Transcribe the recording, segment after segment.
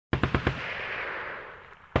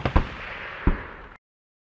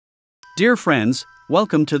Dear friends,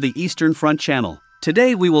 welcome to the Eastern Front channel.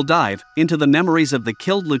 Today we will dive into the memories of the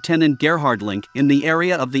killed Lieutenant Gerhard Link in the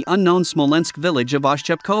area of the unknown Smolensk village of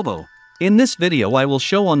Oshchepkovo. In this video I will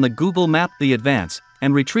show on the Google map the advance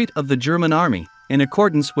and retreat of the German army, in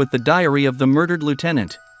accordance with the diary of the murdered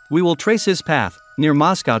lieutenant. We will trace his path, near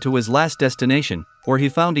Moscow to his last destination, where he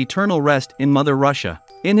found eternal rest in Mother Russia.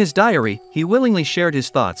 In his diary, he willingly shared his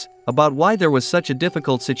thoughts about why there was such a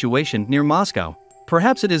difficult situation near Moscow.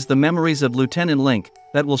 Perhaps it is the memories of Lieutenant Link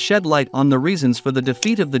that will shed light on the reasons for the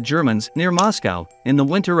defeat of the Germans near Moscow in the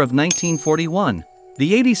winter of 1941.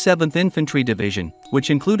 The 87th Infantry Division, which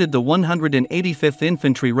included the 185th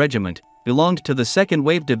Infantry Regiment, belonged to the second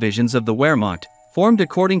wave divisions of the Wehrmacht, formed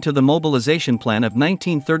according to the mobilization plan of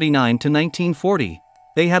 1939 to 1940.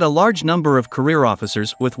 They had a large number of career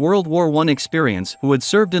officers with World War I experience who had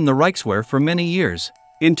served in the Reichswehr for many years.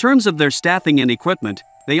 In terms of their staffing and equipment,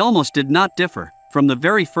 they almost did not differ from the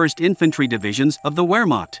very first infantry divisions of the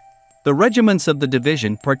Wehrmacht. The regiments of the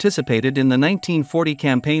division participated in the 1940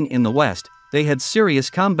 campaign in the West. They had serious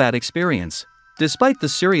combat experience. Despite the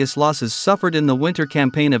serious losses suffered in the winter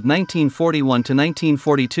campaign of 1941 to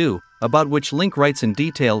 1942, about which Link writes in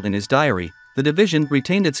detail in his diary, the division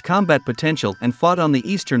retained its combat potential and fought on the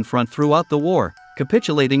Eastern Front throughout the war,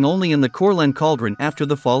 capitulating only in the Courland Cauldron after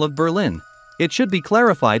the fall of Berlin. It should be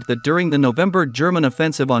clarified that during the November German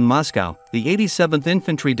offensive on Moscow, the 87th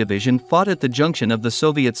Infantry Division fought at the junction of the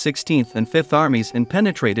Soviet 16th and 5th Armies and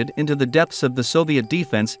penetrated into the depths of the Soviet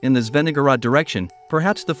defense in the Zvenigorod direction,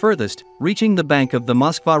 perhaps the furthest, reaching the bank of the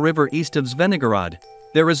Moskva River east of Zvenigorod.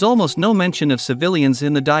 There is almost no mention of civilians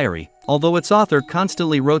in the diary, although its author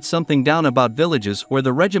constantly wrote something down about villages where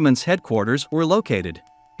the regiment's headquarters were located.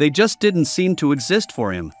 They just didn't seem to exist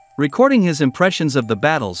for him. Recording his impressions of the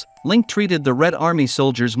battles, Link treated the Red Army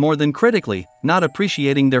soldiers more than critically, not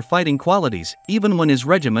appreciating their fighting qualities, even when his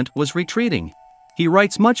regiment was retreating. He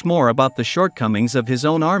writes much more about the shortcomings of his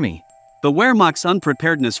own army. The Wehrmacht's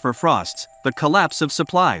unpreparedness for frosts, the collapse of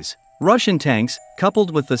supplies, Russian tanks,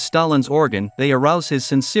 coupled with the Stalin's organ, they arouse his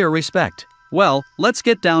sincere respect. Well, let's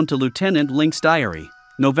get down to Lieutenant Link's diary.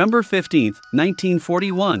 November 15,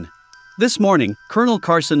 1941. This morning, Colonel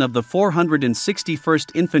Carson of the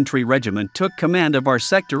 461st Infantry Regiment took command of our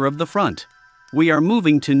sector of the front. We are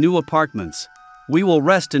moving to new apartments. We will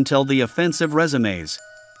rest until the offensive resumes.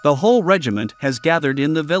 The whole regiment has gathered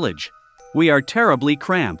in the village. We are terribly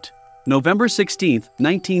cramped. November 16,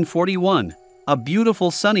 1941. A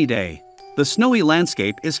beautiful sunny day. The snowy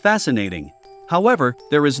landscape is fascinating. However,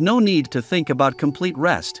 there is no need to think about complete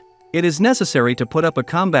rest. It is necessary to put up a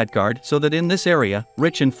combat guard so that in this area,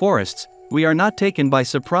 rich in forests, we are not taken by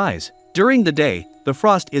surprise. During the day, the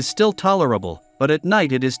frost is still tolerable, but at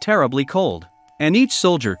night it is terribly cold. And each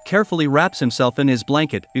soldier carefully wraps himself in his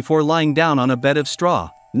blanket before lying down on a bed of straw.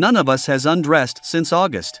 None of us has undressed since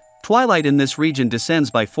August. Twilight in this region descends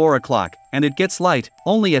by 4 o'clock, and it gets light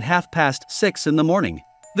only at 6:30 in the morning.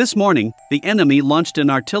 This morning, the enemy launched an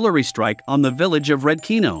artillery strike on the village of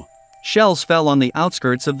Redkino. Shells fell on the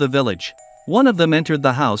outskirts of the village. One of them entered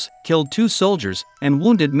the house, killed 2 soldiers, and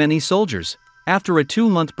wounded many soldiers. After a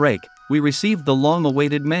 2-month break, we received the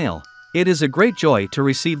long-awaited mail. It is a great joy to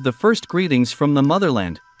receive the first greetings from the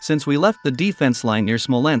motherland, since we left the defense line near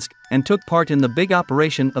Smolensk and took part in the big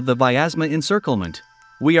operation of the Vyazma encirclement.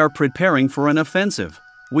 We are preparing for an offensive.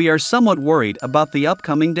 We are somewhat worried about the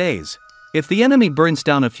upcoming days. If the enemy burns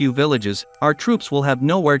down a few villages, our troops will have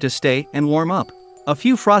nowhere to stay and warm up. A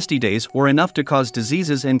few frosty days were enough to cause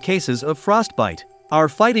diseases and cases of frostbite. Our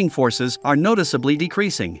fighting forces are noticeably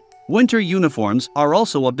decreasing. Winter uniforms are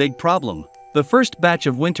also a big problem. The first batch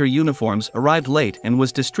of winter uniforms arrived late and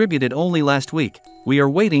was distributed only last week. We are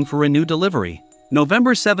waiting for a new delivery.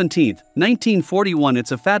 November 17, 1941.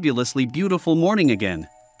 It's a fabulously beautiful morning again.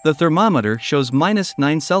 The thermometer shows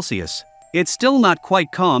 -9 Celsius. It's still not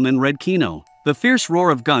quite calm in Redkino. The fierce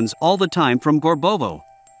roar of guns all the time from Gorbovo.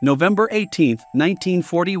 November 18,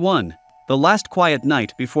 1941. The last quiet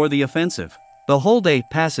night before the offensive. The whole day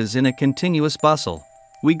passes in a continuous bustle.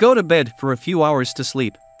 We go to bed for a few hours to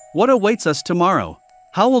sleep. What awaits us tomorrow?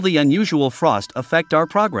 How will the unusual frost affect our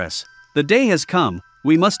progress? The day has come.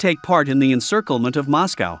 We must take part in the encirclement of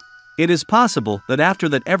Moscow. It is possible that after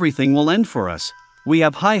that everything will end for us. We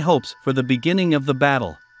have high hopes for the beginning of the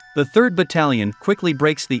battle. The 3rd Battalion quickly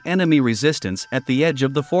breaks the enemy resistance at the edge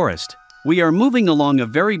of the forest. We are moving along a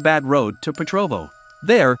very bad road to Petrovo.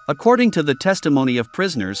 There, according to the testimony of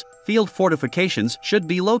prisoners, field fortifications should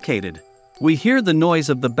be located. We hear the noise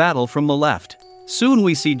of the battle from the left. Soon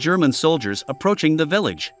we see German soldiers approaching the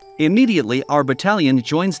village. Immediately our battalion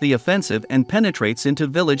joins the offensive and penetrates into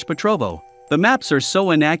village Petrovo. The maps are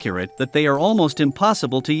so inaccurate that they are almost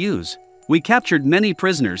impossible to use. We captured many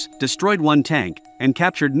prisoners, destroyed one tank, and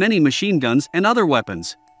captured many machine guns and other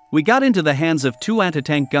weapons. We got into the hands of 2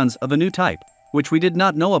 anti-tank guns of a new type, which we did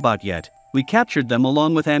not know about yet. We captured them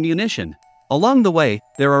along with ammunition. Along the way,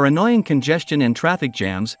 there are annoying congestion and traffic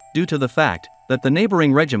jams due to the fact that the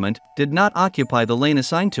neighboring regiment did not occupy the lane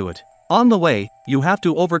assigned to it. On the way, you have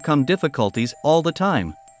to overcome difficulties all the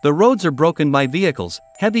time. The roads are broken by vehicles,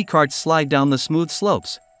 heavy carts slide down the smooth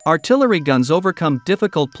slopes. Artillery guns overcome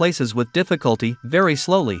difficult places with difficulty very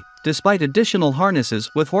slowly, despite additional harnesses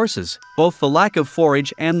with horses. Both the lack of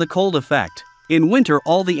forage and the cold effect. In winter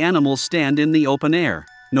all the animals stand in the open air.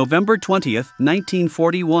 November 20th,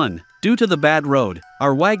 1941. Due to the bad road,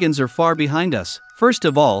 our wagons are far behind us. First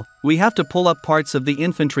of all, we have to pull up parts of the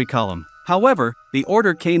infantry column. However, the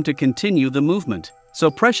order came to continue the movement. So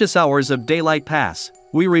precious hours of daylight pass.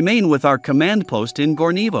 We remain with our command post in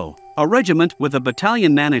Gornevo. A regiment with a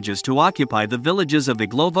battalion manages to occupy the villages of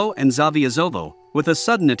Iglovo and Zaviazovo with a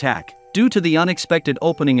sudden attack. Due to the unexpected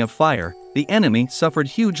opening of fire, the enemy suffered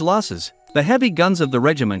huge losses. The heavy guns of the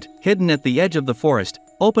regiment, hidden at the edge of the forest,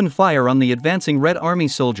 opened fire on the advancing Red Army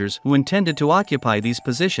soldiers who intended to occupy these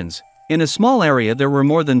positions. In a small area there were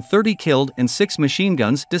more than 30 killed and 6 machine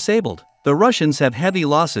guns disabled. The Russians have heavy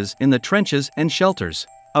losses in the trenches and shelters.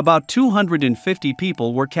 About 250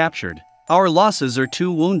 people were captured. Our losses are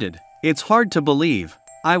 2 wounded. It's hard to believe.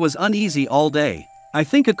 I was uneasy all day. I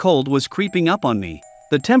think a cold was creeping up on me.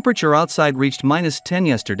 The temperature outside reached -10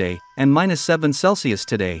 yesterday and -7 Celsius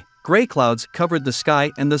today. Gray clouds covered the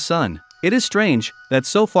sky and the sun. It is strange that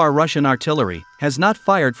so far Russian artillery has not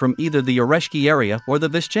fired from either the Oreshki area or the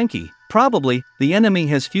Vishchenki. Probably, the enemy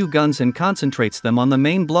has few guns and concentrates them on the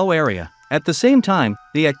main blow area. At the same time,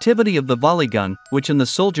 the activity of the volley gun, which in the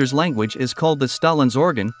soldiers' language is called the Stalin's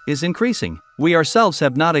organ, is increasing. We ourselves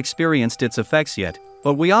have not experienced its effects yet,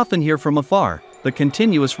 but we often hear from afar the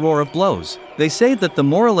continuous roar of blows. They say that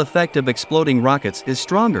the moral effect of exploding rockets is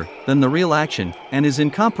stronger than the real action and is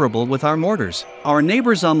incomparable with our mortars. Our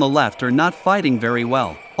neighbors on the left are not fighting very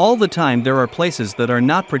well. All the time there are places that are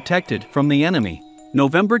not protected from the enemy.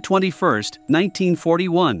 November 21st,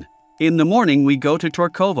 1941. In the morning we go to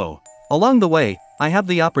Torkovo. Along the way, I have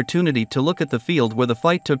the opportunity to look at the field where the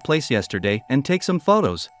fight took place yesterday and take some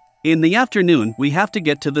photos. In the afternoon we have to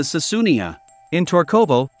get to the Sasunia. In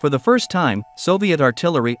Torkovo, for the first time, Soviet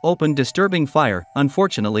artillery opened disturbing fire.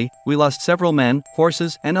 Unfortunately, we lost several men,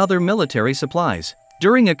 horses, and other military supplies.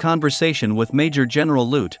 During a conversation with Major General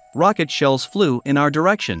Lut, rocket shells flew in our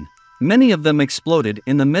direction. Many of them exploded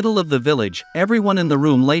in the middle of the village. Everyone in the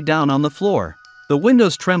room lay down on the floor. The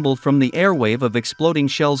windows trembled from the airwave of exploding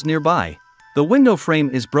shells nearby. The window frame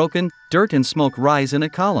is broken, dirt and smoke rise in a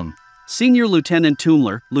column. Senior Lieutenant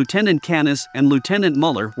Tumler, Lieutenant Canis, and Lieutenant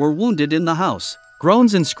Muller were wounded in the house.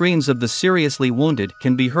 Groans and screams of the seriously wounded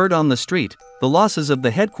can be heard on the street. The losses of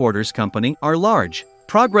the headquarters company are large.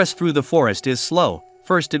 Progress through the forest is slow.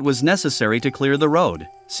 First it was necessary to clear the road.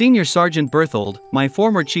 Senior Sergeant Berthold, my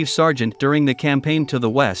former chief sergeant during the campaign to the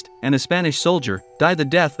west, and a Spanish soldier, died the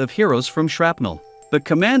death of heroes from shrapnel. The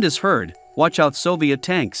command is heard, watch out Soviet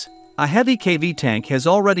tanks. A heavy KV tank has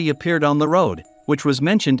already appeared on the road, which was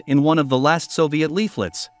mentioned in one of the last Soviet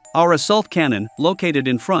leaflets. Our assault cannon, located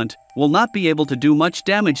in front, will not be able to do much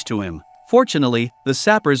damage to him. Fortunately, the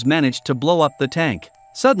sappers managed to blow up the tank.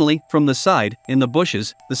 Suddenly, from the side, in the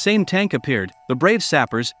bushes, the same tank appeared. The brave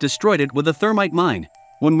sappers destroyed it with a thermite mine.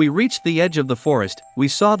 When we reached the edge of the forest, we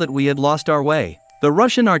saw that we had lost our way. The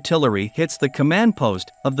Russian artillery hits the command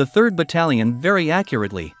post of the 3rd Battalion very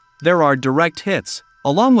accurately. There are direct hits.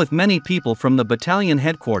 Along with many people from the battalion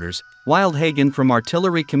headquarters, Wildhagen from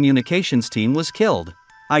artillery communications team was killed.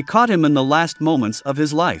 I caught him in the last moments of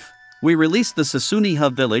his life. We released the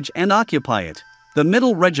Sasuniha village and occupy it. The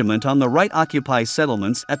middle regiment on the right occupies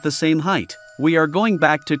settlements at the same height. We are going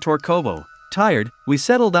back to Torkovo. Tired, we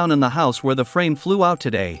settle down in the house where the frame flew out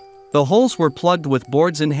today. The holes were plugged with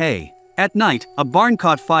boards and hay. At night, a barn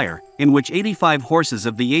caught fire, in which 85 horses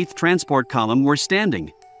of the 8th transport column were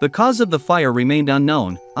standing. The cause of the fire remained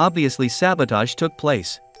unknown. Obviously sabotage took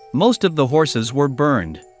place. Most of the horses were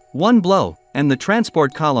burned. One blow, and the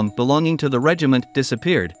transport column belonging to the regiment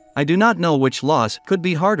disappeared. I do not know which loss could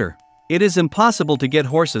be harder. It is impossible to get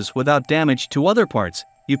horses without damage to other parts.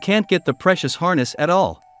 You can't get the precious harness at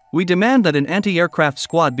all. We demand that an anti-aircraft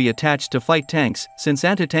squad be attached to fight tanks, since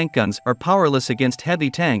anti-tank guns are powerless against heavy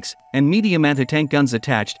tanks, and medium anti-tank guns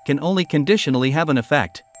attached can only conditionally have an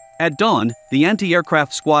effect. At dawn, the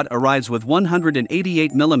anti-aircraft squad arrives with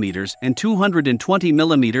 188mm and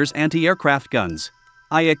 220mm anti-aircraft guns.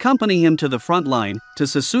 I accompany him to the front line, to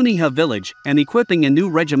Sasuniha village, and equipping a new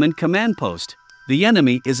regiment command post. The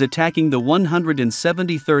enemy is attacking the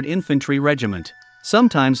 173rd Infantry Regiment.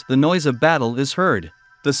 Sometimes the noise of battle is heard.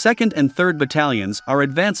 The 2nd and 3rd Battalions are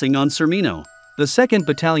advancing on Sermino. The 2nd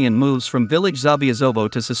Battalion moves from village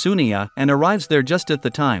Zaviazovo to Sasunia and arrives there just at the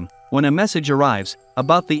time when a message arrives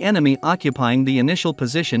about the enemy occupying the initial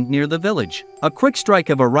position near the village. A quick strike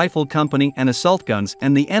of a rifle company and assault guns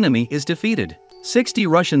and the enemy is defeated. 60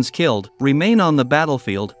 Russians killed, remain on the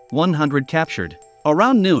battlefield, 100 captured.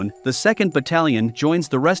 Around noon, the 2nd Battalion joins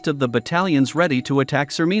the rest of the battalions ready to attack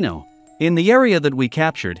Sermino. In the area that we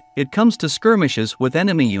captured, it comes to skirmishes with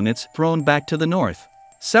enemy units thrown back to the north.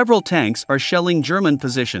 Several tanks are shelling German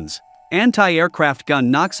positions. Anti-aircraft gun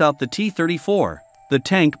knocks out the T-34. The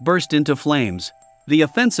tank burst into flames. The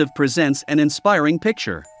offensive presents an inspiring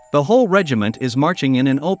picture. The whole regiment is marching in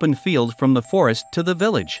an open field from the forest to the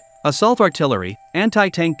village. Assault artillery,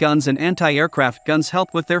 anti-tank guns and anti-aircraft guns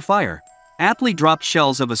help with their fire. Aptly dropped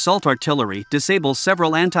shells of assault artillery disable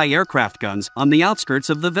several anti-aircraft guns on the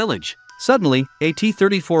outskirts of the village. Suddenly, a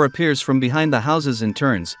T-34 appears from behind the houses and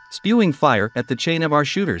turns, spewing fire at the chain of our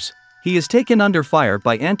shooters. He is taken under fire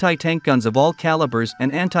by anti-tank guns of all calibers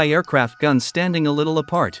and anti-aircraft guns standing a little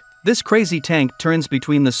apart. This crazy tank turns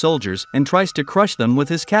between the soldiers and tries to crush them with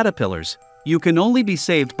his caterpillars. You can only be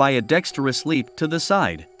saved by a dexterous leap to the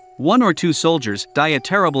side. 1 or 2 soldiers die a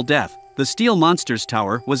terrible death. The steel monster's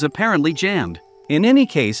tower was apparently jammed. In any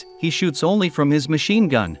case, he shoots only from his machine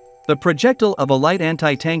gun. The projectile of a light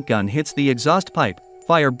anti-tank gun hits the exhaust pipe,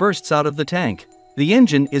 fire bursts out of the tank. The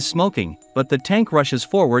engine is smoking, but the tank rushes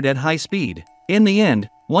forward at high speed. In the end,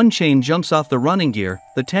 one chain jumps off the running gear,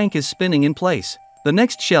 the tank is spinning in place. The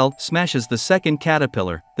next shell smashes the second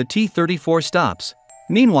caterpillar, the T-34 stops.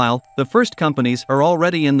 Meanwhile, the first companies are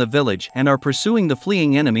already in the village and are pursuing the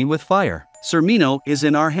fleeing enemy with fire. Sermino is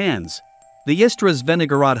in our hands. The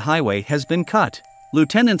Istria-Zvenigorod highway has been cut.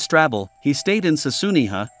 Lieutenant Strabel, he stayed in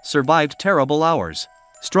Sasuniha, survived terrible hours.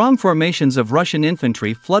 Strong formations of Russian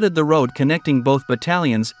infantry flooded the road connecting both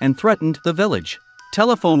battalions and threatened the village.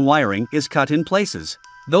 Telephone wiring is cut in places.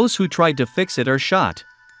 Those who tried to fix it are shot.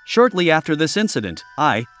 Shortly after this incident,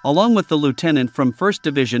 I, along with the lieutenant from 1st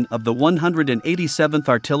Division of the 187th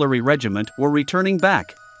Artillery Regiment, were returning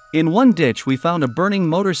back. In one ditch we found a burning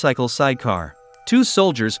motorcycle sidecar. 2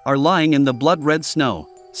 soldiers are lying in the blood-red snow.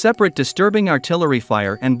 Separate disturbing artillery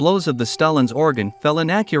fire and blows of the Stalin's organ fell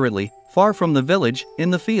inaccurately, far from the village, in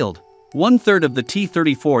the field. 1/3 of the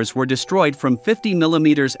T-34s were destroyed from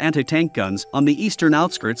 50mm anti-tank guns on the eastern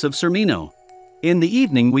outskirts of Sermino. In the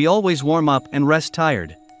evening we always warm up and rest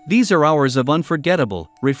tired. These are hours of unforgettable,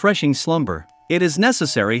 refreshing slumber. It is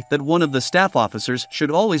necessary that one of the staff officers should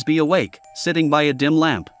always be awake, sitting by a dim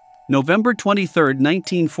lamp. November 23,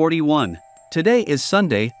 1941. Today is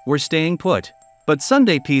Sunday, we're staying put. But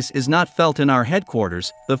Sunday peace is not felt in our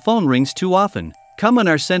headquarters, the phone rings too often. Come and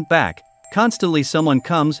are sent back. Constantly someone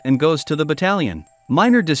comes and goes to the battalion.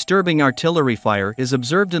 Minor disturbing artillery fire is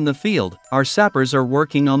observed in the field, our sappers are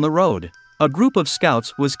working on the road. A group of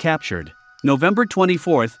scouts was captured. November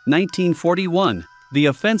 24, 1941. The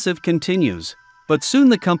offensive continues. But soon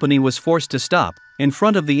the company was forced to stop, in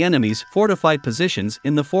front of the enemy's fortified positions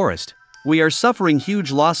in the forest. We are suffering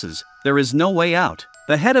huge losses, there is no way out.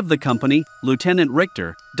 The head of the company, Lieutenant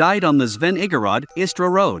Richter, died on the Zven-Igorod-Istra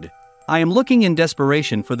road. I am looking in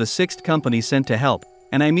desperation for the 6th company sent to help,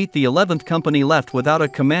 and I meet the 11th company left without a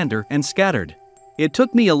commander and scattered. It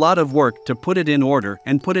took me a lot of work to put it in order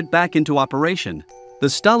and put it back into operation. The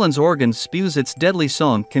Stalin's organ spews its deadly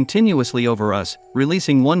song continuously over us,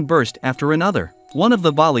 releasing one burst after another. One of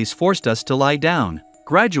the volleys forced us to lie down.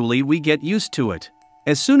 Gradually we get used to it.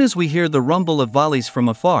 As soon as we hear the rumble of volleys from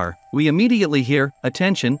afar, we immediately hear,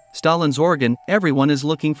 "Attention, Stalin's organ, everyone is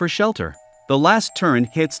looking for shelter." The last turn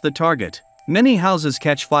hits the target. Many houses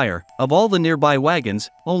catch fire, of all the nearby wagons,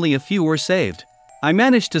 only a few were saved. I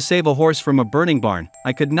managed to save a horse from a burning barn.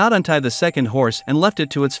 I could not untie the second horse and left it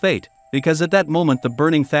to its fate, because at that moment the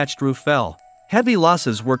burning thatched roof fell. Heavy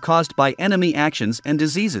losses were caused by enemy actions and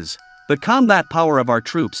diseases. The combat power of our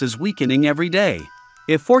troops is weakening every day.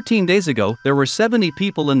 If 14 days ago there were 70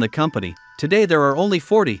 people in the company, today there are only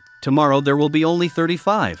 40, tomorrow there will be only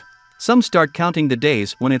 35. Some start counting the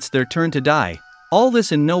days when it's their turn to die. All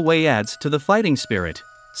this in no way adds to the fighting spirit.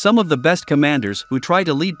 Some of the best commanders who try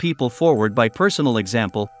to lead people forward by personal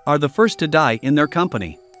example are the first to die in their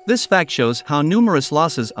company. This fact shows how numerous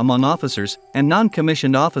losses among officers and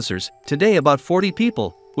non-commissioned officers, today about 40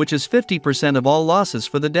 people, which is 50% of all losses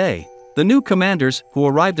for the day. The new commanders, who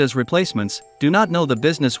arrived as replacements, do not know the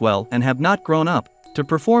business well and have not grown up to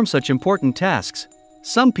perform such important tasks.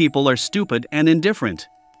 Some people are stupid and indifferent.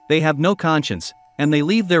 They have no conscience, and they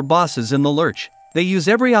leave their bosses in the lurch. They use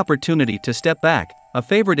every opportunity to step back. A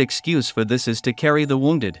favorite excuse for this is to carry the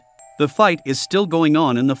wounded. The fight is still going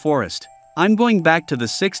on in the forest. I'm going back to the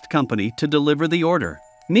 6th Company to deliver the order.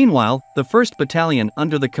 Meanwhile, the 1st Battalion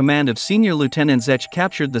under the command of Senior Lieutenant Zech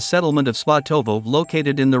captured the settlement of Svatovo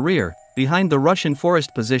located in the rear, behind the Russian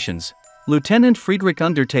forest positions. Lieutenant Friedrich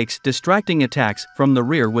undertakes distracting attacks from the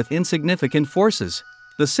rear with insignificant forces.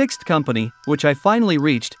 The 6th Company, which I finally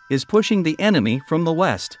reached, is pushing the enemy from the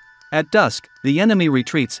west. At dusk, the enemy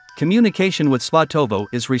retreats. Communication with Svatovo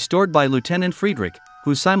is restored by Lieutenant Friedrich,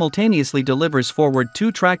 who simultaneously delivers forward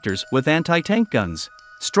 2 tractors with anti-tank guns.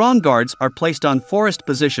 Strong guards are placed on forest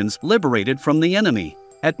positions liberated from the enemy.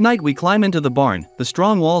 At night we climb into the barn, the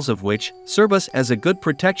strong walls of which serve us as a good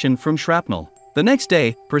protection from shrapnel. The next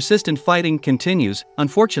day, persistent fighting continues.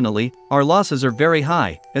 Unfortunately, our losses are very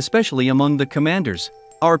high, especially among the commanders.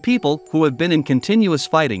 Our people, who have been in continuous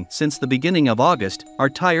fighting since the beginning of August, are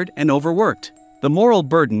tired and overworked. The moral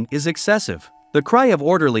burden is excessive. The cry of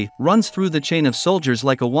orderly runs through the chain of soldiers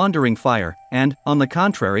like a wandering fire, and, on the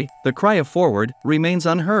contrary, the cry of forward remains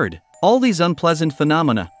unheard. All these unpleasant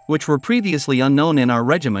phenomena, which were previously unknown in our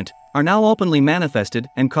regiment, are now openly manifested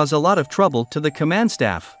and cause a lot of trouble to the command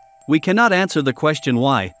staff. We cannot answer the question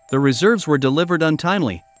why the reserves were delivered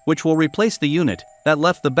untimely, which will replace the unit that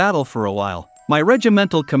left the battle for a while. My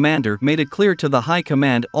regimental commander made it clear to the high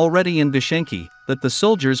command already in Vishenki that the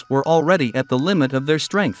soldiers were already at the limit of their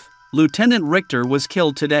strength. Lieutenant Richter was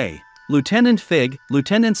killed today. Lieutenant Fig,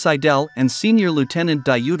 Lieutenant Seidel and Senior Lieutenant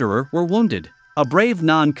Diuterer were wounded. A brave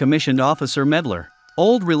non-commissioned officer Medler.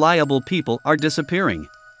 Old reliable people are disappearing.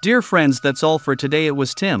 Dear friends, that's all for today. It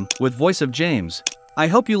was Tim, with voice of James. I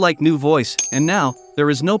hope you like new voice, and now, there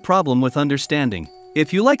is no problem with understanding.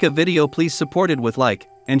 If you like a video, please support it with like,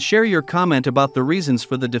 and share your comment about the reasons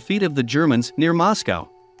for the defeat of the Germans near Moscow.